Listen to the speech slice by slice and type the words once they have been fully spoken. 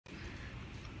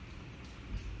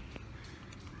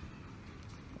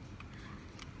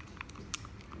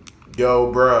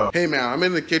Yo, bro. Hey man, I'm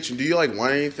in the kitchen. Do you like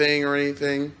want anything or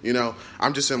anything? You know,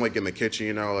 I'm just in the kitchen,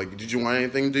 you know, like, did you want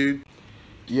anything, dude?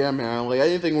 Yeah, man, like,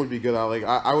 anything would be good.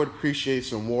 I would appreciate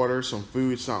some water, some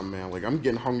food, something, man. Like, I'm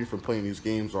getting hungry from playing these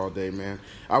games all day, man.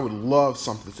 I would love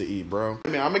something to eat, bro.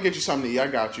 Hey, man, I'm gonna get you something to eat. I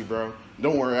got you, bro.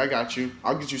 Don't worry, I got you.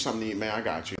 I'll get you something to eat, man. I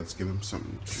got you. Let's get him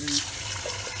something to eat.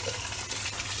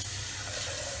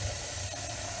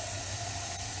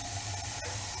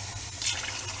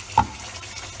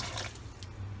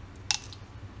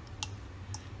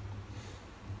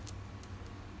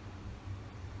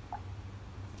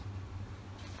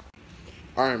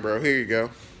 All right, bro, here you go.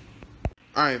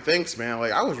 All right, thanks, man.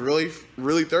 Like, I was really,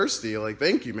 really thirsty. Like,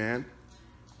 thank you, man.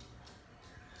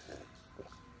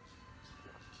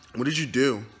 What did you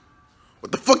do?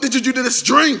 What the fuck did you do to this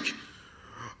drink?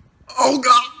 Oh,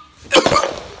 God.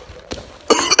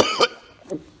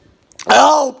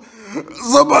 Help!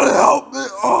 Somebody help me.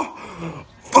 Oh,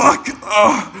 fuck.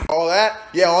 All that?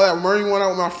 Yeah, all that murdering went out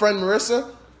with my friend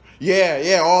Marissa?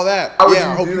 Yeah, all that.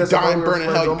 Yeah, I hope you die and burn in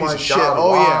hell, you piece of shit.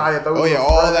 Oh yeah,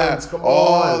 all that.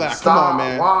 All that. Come on,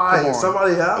 man. Why? Come on.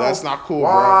 Somebody help. That's not cool,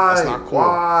 bro. That's not cool.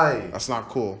 Why? That's not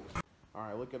cool. All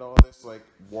right, look at all this like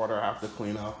water I have to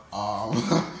clean up.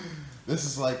 This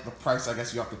is like the price I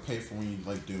guess you have to pay for when you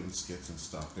like do the skits and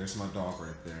stuff. There's my dog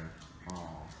right there.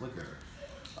 Oh, look at her.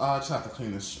 I just have to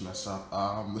clean this mess up.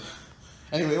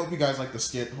 Anyway, hope you guys like the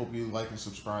skit. Hope you like and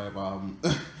subscribe.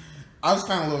 I was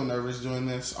kind of a little nervous doing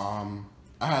this. I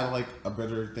had like a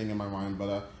better thing in my mind,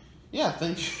 but yeah,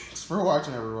 thanks for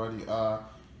watching, everybody. All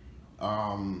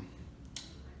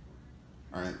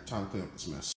right, time to clean up this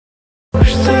mess.